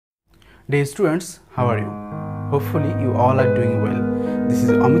Dear students, how are you? Hopefully you all are doing well. This is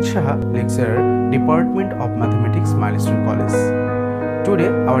Amit Saha, lecturer, Department of Mathematics, Milestone College. Today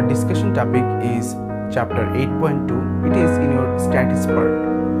our discussion topic is chapter 8.2. It is in your statistics part.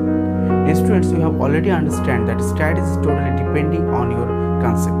 Dear students, you have already understand that statistics is totally depending on your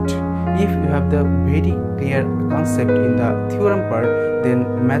concept. If you have the very clear concept in the theorem part,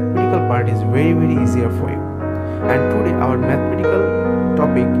 then mathematical part is very easier for you. And today our mathematical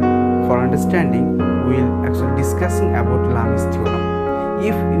topic for understanding will actually discussing about Lami's theorem.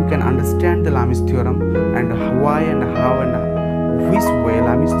 If you can understand the Lami's theorem and why and how and which way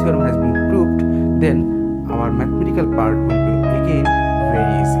Lami's theorem has been proved, then our mathematical part will be again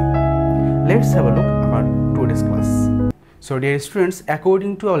very easy. Let's have a look at today's class. So dear students,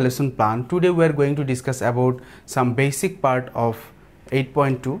 according to our lesson plan, today we are going to discuss about some basic part of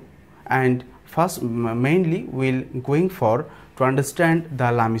 8.2, and first mainly we'll going for to understand the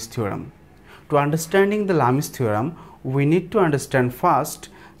Lami's theorem. To understanding the Lami's theorem, we need to understand first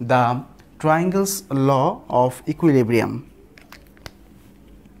the triangle's law of equilibrium.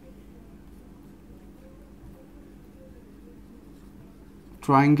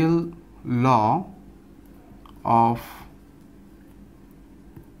 Triangle law of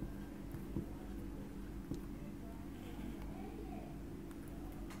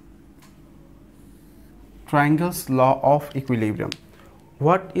triangle's law of equilibrium.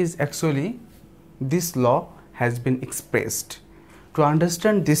 What is actually this law has been expressed? To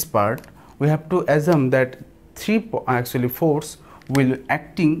understand this part, we have to assume that three forces will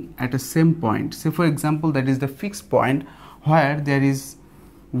acting at the same point. Say for example, that is the fixed point where there is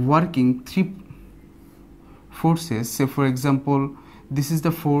working three forces. Say for example, this is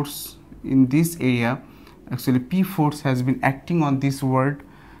the force in this area. Actually P force has been acting on this word,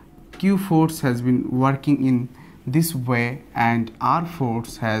 Q force has been working in this way, and R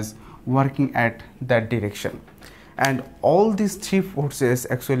force has working at that direction, and all these three forces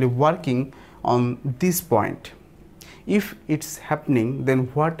actually working on this point. If it's happening, then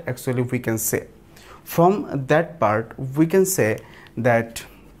what actually we can say? From that part we can say that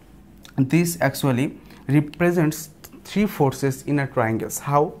this actually represents three forces in a triangle.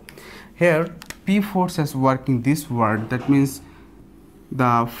 How? Here P force is working this word, that means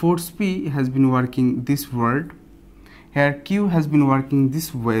the force P has been working this word. Here Q has been working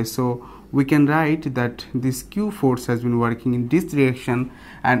this way, so we can write that this Q force has been working in this direction,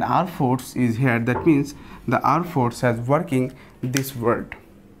 and R force is here, that means the R force has working this word.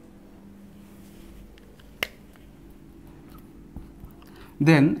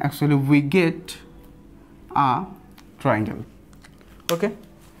 Then actually we get a triangle. Okay,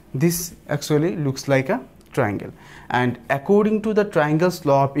 this actually looks like a triangle, and according to the triangle's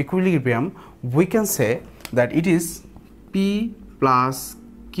law of equilibrium, we can say that it is P plus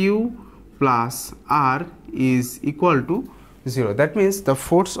Q plus R is equal to 0. That means the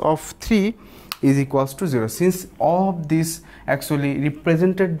force of 3 is equals to 0. Since all of this actually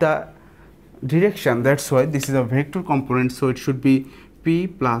represented the direction, that's why this is a vector component, so it should be P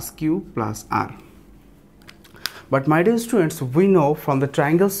plus Q plus R. But my dear students, we know from the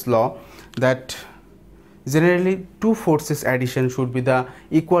triangle's law that generally two forces addition should be the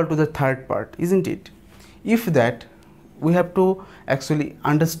equal to the third part, isn't it? If that, we have to actually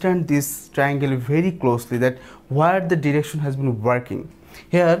understand this triangle very closely, that where the direction has been working.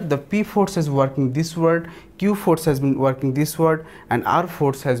 Here the P force is working this word, Q force has been working this word, and R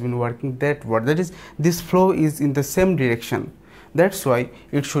force has been working that word. That is, this flow is in the same direction, that's why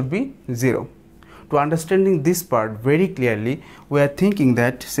it should be 0. To understanding this part very clearly, we are thinking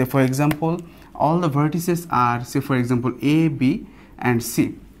that, say for example, all the vertices are, say for example, A, B and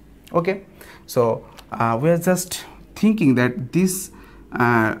C. Okay, so we are just thinking that this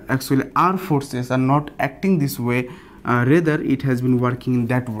actually R forces are not acting this way, rather it has been working in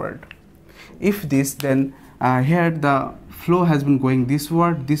that word. If this, then here the flow has been going this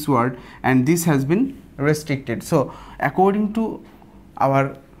word, and this has been restricted. So according to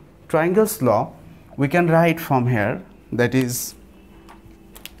our triangle's law, we can write from here, that is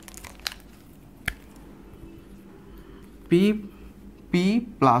P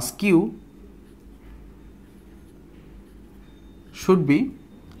plus Q should be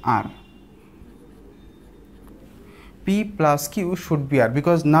R. P plus Q should be R,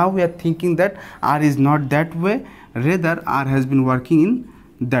 because now we are thinking that R is not that way, rather R has been working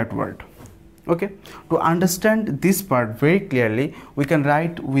in that word. Okay, to understand this part very clearly, we can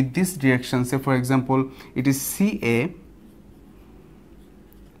write with this direction. Say for example, it is CA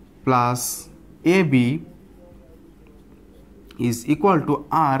plus AB is equal to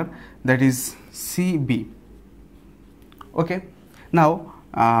R, that is CB. Okay, now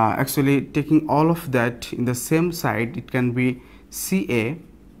actually taking all of that in the same side, it can be CA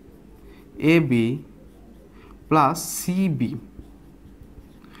AB plus CB,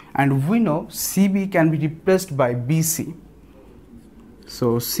 and we know CB can be replaced by BC.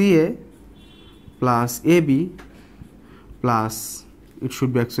 So CA plus AB plus, it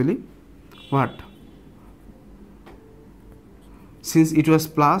should be actually what? Since it was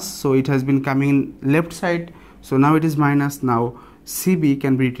plus, so it has been coming in left side, so now it is minus. Now CB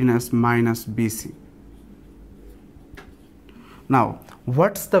can be written as minus BC. Now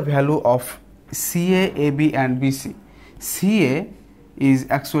what's the value of CA, AB and BC? CA is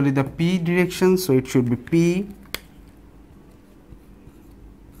actually the P direction, so it should be P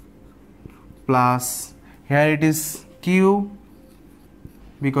plus, here it is Q,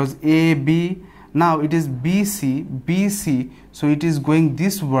 because AB, now it is BC, so it is going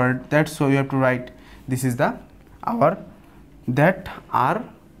this word, that's why you have to write this is the our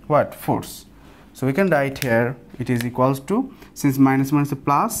what force. So we can write here it is equals to, since minus minus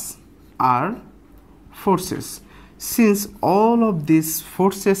plus, are forces. Since all of these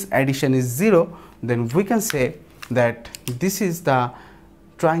forces addition is 0, then we can say that this is the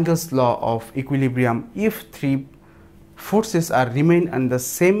triangle's law of equilibrium. If three forces are remain on the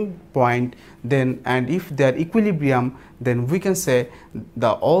same point, then, and if they are equilibrium, then we can say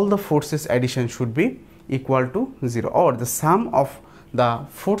all the forces addition should be equal to 0, or the sum of the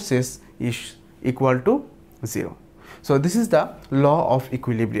forces is equal to 0. So this is the law of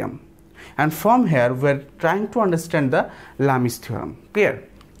equilibrium, and from here we are trying to understand the Lami's theorem. Clear?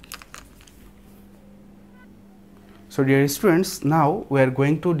 So dear students, now we are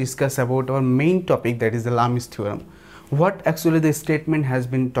going to discuss about our main topic, that is the Lami's theorem. What actually the statement has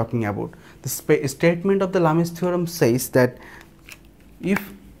been talking about? The statement of the Lami's theorem says that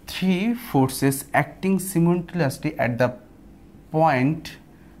if three forces acting simultaneously at the point,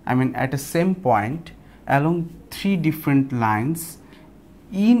 at the same point along three different lines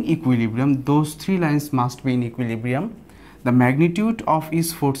in equilibrium, those three lines must be in equilibrium. The magnitude of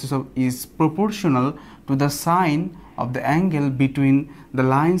each forces is proportional to the sine of the angle between the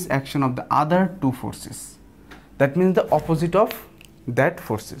lines action of the other two forces. That means the opposite of that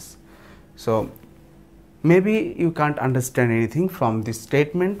forces. So maybe you can't understand anything from this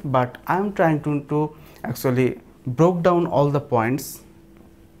statement, but I am trying to actually broke down all the points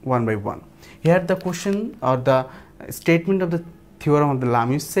one by one. Here the question or the statement of the theorem of the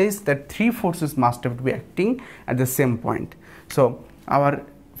Lamy says that three forces must have to be acting at the same point. So our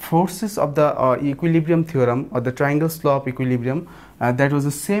forces of the equilibrium theorem or the triangle's law of equilibrium, that was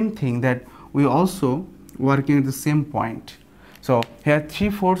the same thing, that we also working at the same point. So here three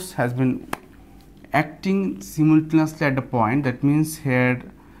force has been acting simultaneously at the point. That means here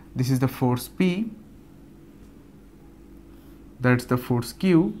this is the force P, that's the force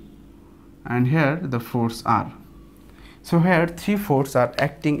Q, and here the force R. So here three forces are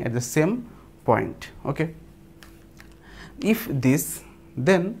acting at the same point. Okay, if this,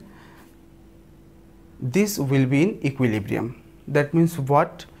 then this will be in equilibrium. That means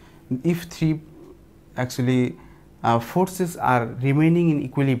what? If three actually forces are remaining in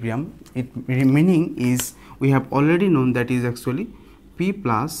equilibrium, it remaining is, we have already known, that is actually P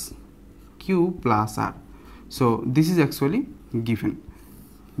plus Q plus R. So this is actually given.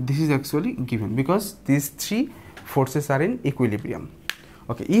 This is actually given because these three forces are in equilibrium.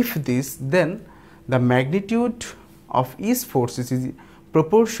 Okay, if this, then the magnitude of each forces is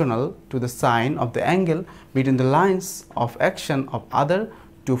proportional to the sine of the angle between the lines of action of other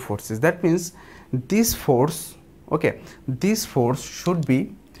two forces. That means this force, okay, this force should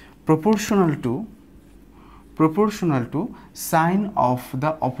be proportional to sine of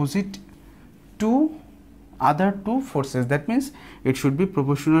the opposite two other two forces. That means it should be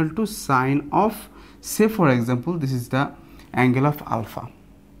proportional to sine of, say for example, this is the angle of alpha.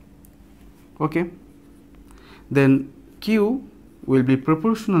 Okay, then Q will be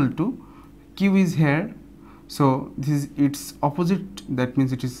proportional to, Q is here, so this is its opposite, that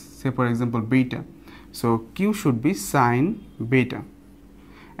means it is, say for example, beta. So Q should be sine beta,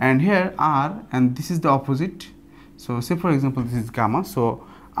 and here R, and this is the opposite, so say for example this is gamma, so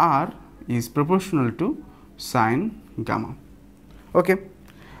R is proportional to sine gamma. Okay,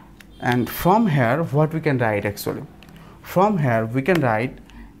 and from here what we can write actually? From here we can write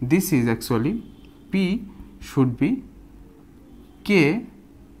this is actually P should be K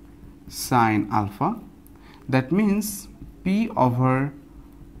sine alpha. That means P over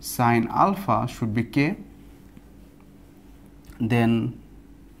sine alpha should be K, then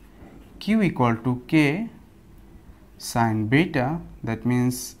Q equal to K sine beta. That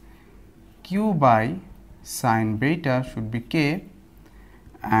means Q by sine beta should be K,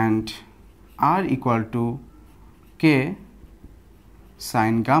 and r equal to k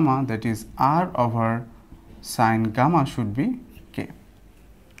sine gamma, that is r over sine gamma should be k.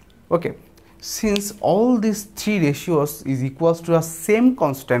 Okay, since all these three ratios is equals to a same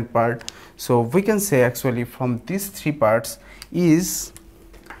constant part, so we can say actually from these three parts is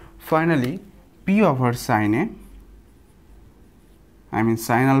finally p over sine a, I mean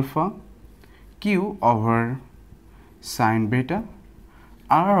sine alpha, q over sine beta,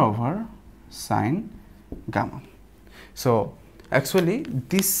 r over sine gamma. So actually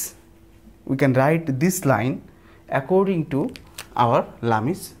this we can write this line according to our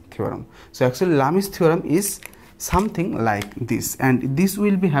Lami's theorem. So actually Lami's theorem is something like this, and this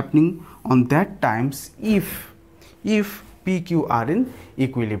will be happening on that times if p q are in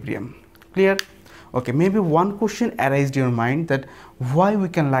equilibrium. Clear? Okay, maybe one question arises in your mind that why we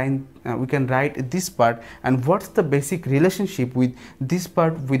can write this part, and what's the basic relationship with this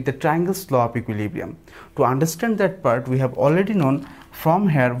part with the triangle's law of equilibrium. To understand that part, we have already known from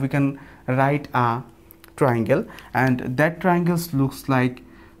here we can write a triangle, and that triangle looks like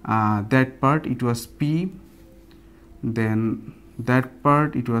that part it was P, then that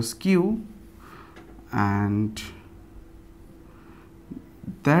part it was Q, and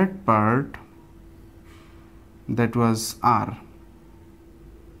that part that was R.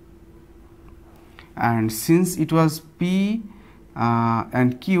 And since it was P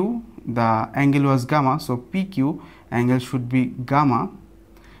and Q, the angle was gamma, so PQ angle should be gamma.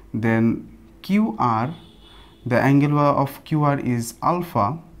 Then QR, the angle of QR is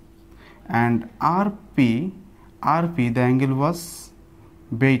alpha, and RP, the angle was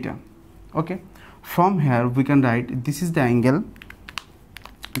beta. Okay, from here we can write this is the angle,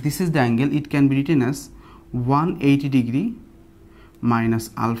 it can be written as 180 degree minus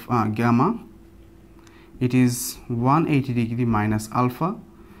alpha gamma, it is 180 degree minus alpha,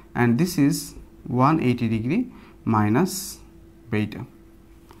 and this is 180 degree minus beta.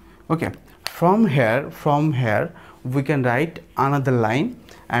 Okay, from here we can write another line,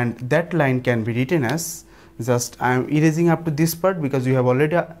 and that line can be written as, just I am erasing up to this part because you have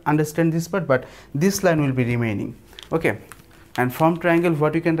already understand this part, but this line will be remaining. Okay, and from triangle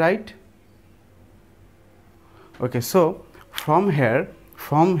what you can write? Okay, so from here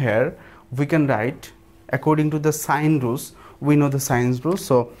we can write according to the sine rules. We know the sine rules,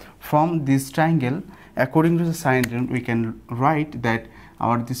 so from this triangle according to the sine rule we can write that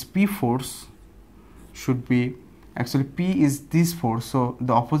our this P force should be, actually P is this force, so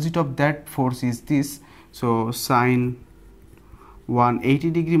the opposite of that force is this, so sine 180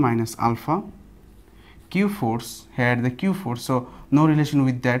 degree minus alpha. Q force, here the Q force, so no relation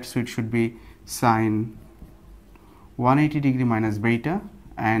with that, so it should be sine 180 degree minus beta,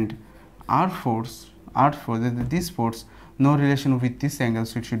 and R force, this force, no relation with this angle,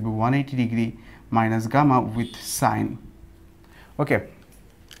 so it should be 180 degree minus gamma with sine. Okay,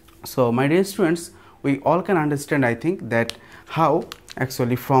 so my dear students, we all can understand, I think, that how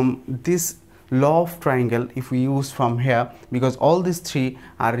actually from this law of triangle, if we use from here, because all these three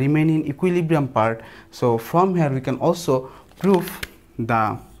are remaining equilibrium part, so from here we can also prove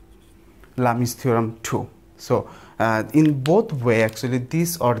the Lami's theorem too. So in both way, actually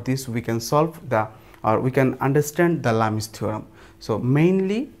this or this, we can solve the, or we can understand the Lami's theorem. So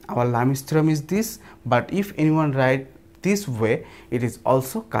mainly our Lami's theorem is this, but if anyone write this way, it is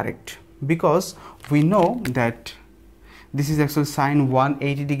also correct, because we know that this is actually sine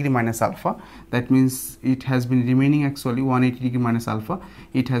 180 degree minus alpha. That means it has been remaining actually 180 degree minus alpha.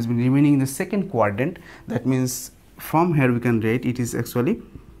 It has been remaining in the second quadrant. That means from here we can write it is actually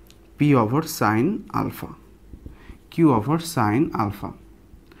P over sine alpha, Q over sine alpha.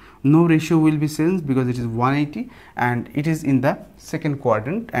 No ratio will be changed because it is 180 and it is in the second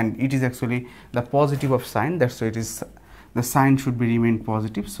quadrant, and it is actually the positive of sine. That's why it is the sign should be remain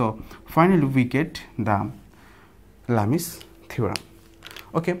positive. So finally we get the Lami's theorem.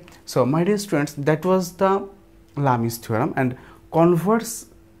 Okay, so my dear students, that was the Lami's theorem and converse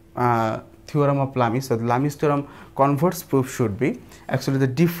theorem of Lami's. So the Lami's theorem converse proof should be actually the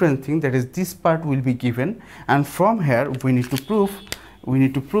different thing, that is this part will be given, and from here we need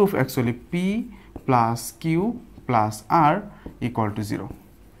to prove actually P plus Q plus R equal to 0.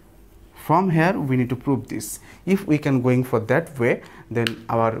 From here we need to prove this. If we can going for that way, then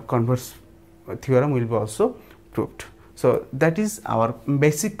our converse theorem will be also proved. So that is our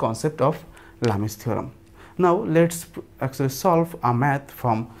basic concept of Lami's theorem. Now let's actually solve a math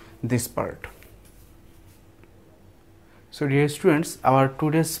from this part. So dear students, our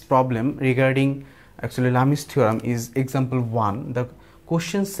today's problem regarding actually Lami's theorem is example 1. The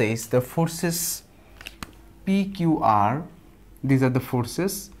question says the forces PQR these are the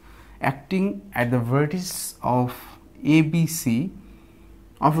forces acting at the vertices of ABC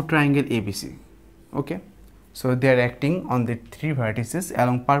of a triangle ABC. Okay, so they are acting on the three vertices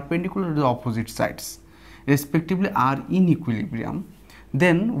along perpendicular to the opposite sides, respectively are in equilibrium.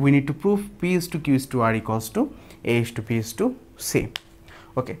 Then we need to prove P is to Q is to R equals to A is to P is to C.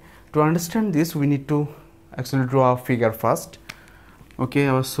 Okay, to understand this we need to actually draw a figure first. Okay,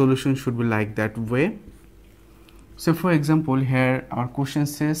 our solution should be like that way. So for example, here our question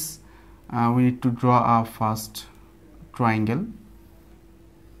says we need to draw a first triangle,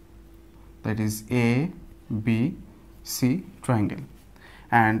 that is A B C triangle,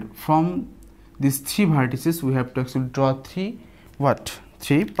 and from these three vertices we have to actually draw three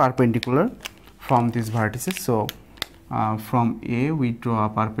perpendicular from these vertices. So from A we draw a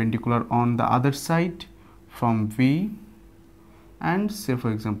perpendicular on the other side, from B, and say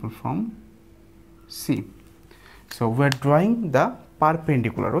for example from C. So we are drawing the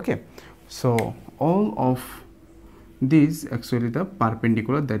perpendicular. Okay, so all of these actually the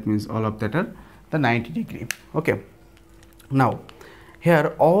perpendicular, that means all of that are the 90 degree. Okay, now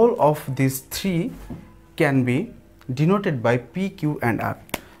here all of these three can be denoted by P, Q and R.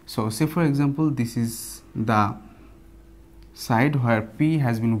 So say for example, this is the side where P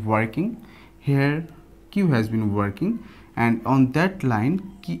has been working, here Q has been working, and on that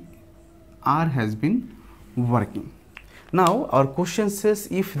line R has been working. Now our question says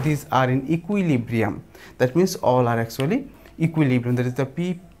if these are in equilibrium, that means all are actually equilibrium, that is the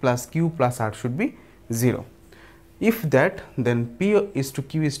P plus Q plus R should be 0. If that, then P is to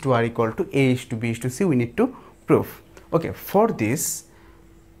Q is to R equal to A is to B is to C, we need to prove. Okay, for this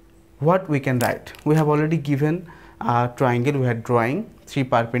what we can write, we have already given a triangle, we had drawing, three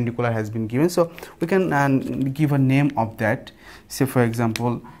perpendicular has been given, so we can give a name of that. Say for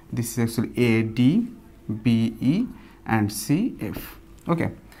example, this is actually AD, BE and CF.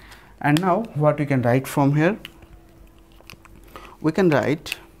 Okay, and now what we can write from here, we can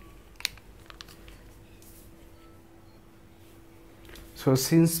write, so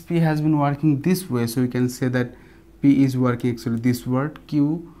since P has been working this way, so we can say that P is working actually this word,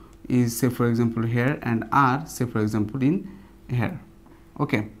 Q is say for example here, and R say for example in here.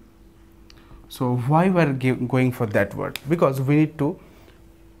 Okay, so why we are going for that word, because we need to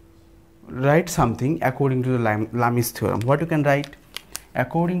write something according to the Lami's theorem. What you can write,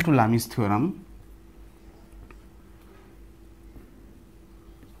 according to Lami's theorem,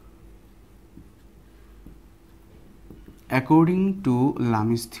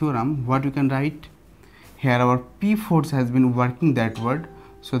 what you can write, here our P force has been working that word,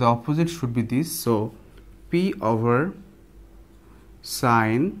 so the opposite should be this, so P over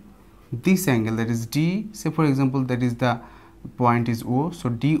sine this angle, that is D, say for example that is the point is O, so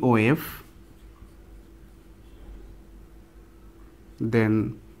DOF,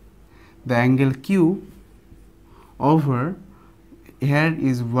 then the angle Q over here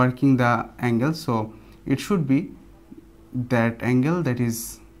is working the angle, so it should be that angle, that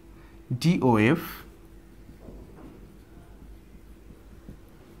is DOF,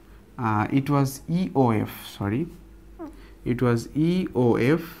 it was EOF, sorry, it was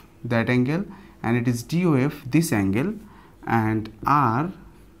EOF that angle, and it is DOF this angle, and R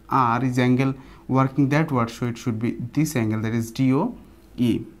is angle working that word, so it should be this angle, that is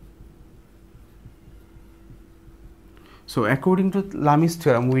DOE. So according to Lami's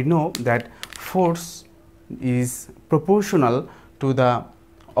theorem, we know that force is proportional to the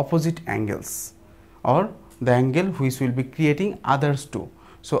opposite angles or the angle which will be creating others too.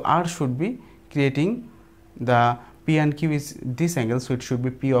 So R should be creating the P and Q is this angle, so it should be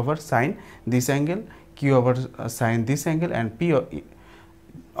P over sine this angle, Q over sine this angle, and P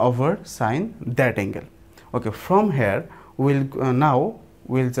over sine that angle. Okay, from here we'll now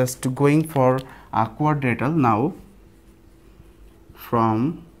we'll just going for a quadrilateral. Now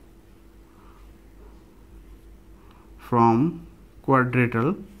from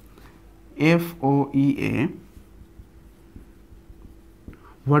quadrilateral FOEA,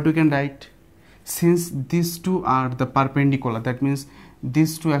 what we can write, since these two are the perpendicular, that means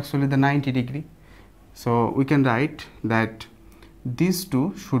these two actually the 90 degree, so we can write that these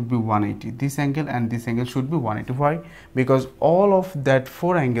two should be 180, this angle and this angle should be 180. Why? Because all of that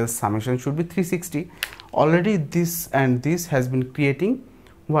four angles summation should be 360. Already this and this has been creating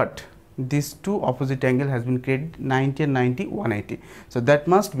what, these two opposite angle has been created 90 and 90, 180. So that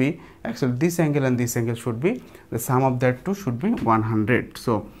must be actually this angle and this angle should be the sum of that two should be 100.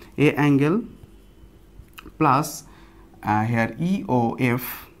 So A angle plus here EOF,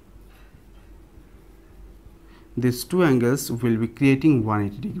 these two angles will be creating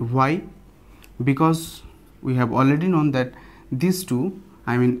 180 degree. Why? Because we have already known that these two,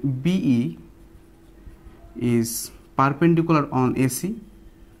 I mean BE is perpendicular on AC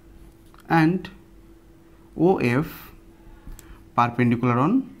and OF perpendicular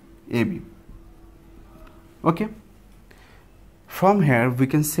on AB. Okay, from here we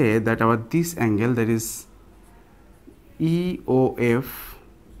can say that our this angle, that is EOF,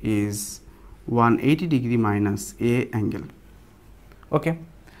 is 180 degree minus A angle. Okay,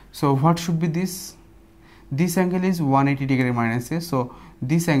 so what should be this? This angle is 180 degree minus A, so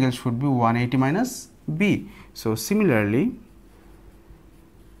this angle should be 180 minus B. So similarly,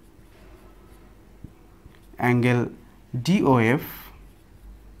 angle DOF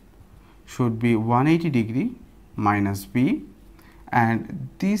should be 180 degree minus B, and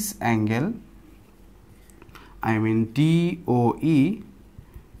this angle, I mean DOE,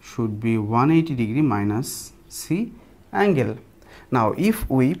 should be 180 degree minus C angle. Now if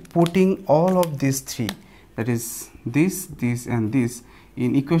we putting all of these three, that is this, this and this,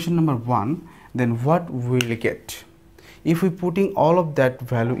 in equation number 1, then what we will get? If we putting all of that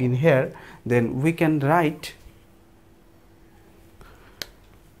value in here, then we can write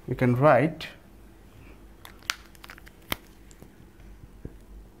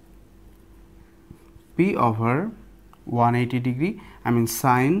P over 180 degree, I mean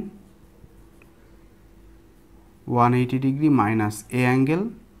sine 180 degree minus A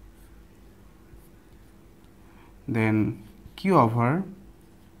angle, then Q over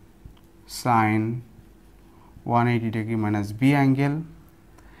sine 180 degree minus B angle,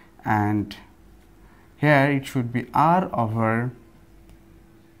 and here it should be R over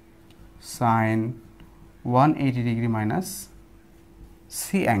sine 180 degree minus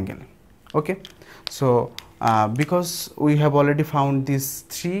C angle. Okay, so because we have already found these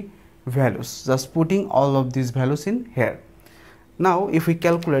three values, just putting all of these values in here. Now if we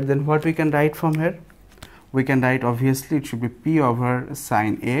calculate, then what we can write from here? We can write, obviously it should be P over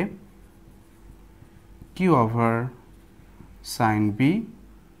sine A, Q over sine B,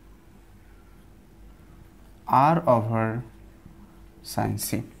 R over sine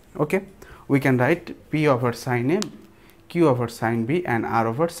C. Okay, we can write P over sine A, Q over sine B, and R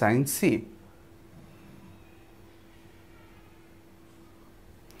over sine C.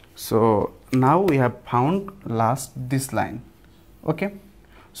 So now we have found last this line. Okay,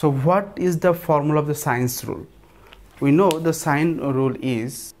 so what is the formula of the sines rule? We know the sine rule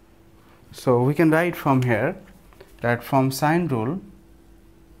is, so we can write from here that from sine rule,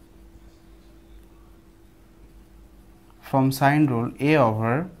 A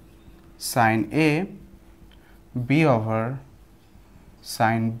over sine A, B over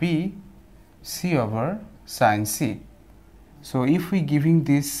sine B, C over sine C. So if we giving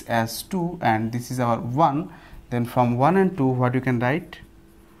this as 2 and this is our 1, then from 1 and 2 what you can write?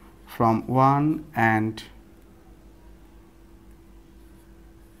 From 1 and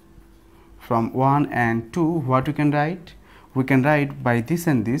 2 what you can write? We can write by this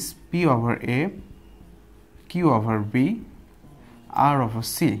and this, P over A, Q over B, R over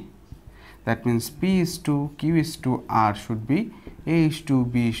C. That means P is to Q is to R should be A is to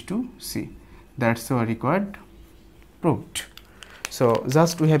B is to C. That's our required proved. So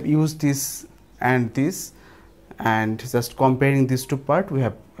just we have used this and this, and just comparing these two part, we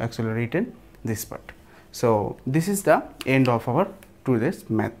have actually written this part. So this is the end of our today's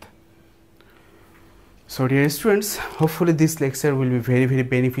math. So dear students, hopefully this lecture will be very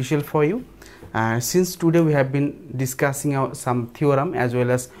beneficial for you. Since today we have been discussing some theorem as well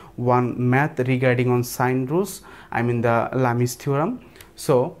as one math regarding on sine rules, I mean the Lami's theorem.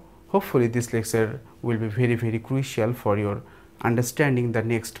 So hopefully this lecture will be very crucial for your understanding the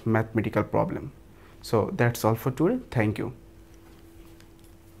next mathematical problem. So that's all for today. Thank you.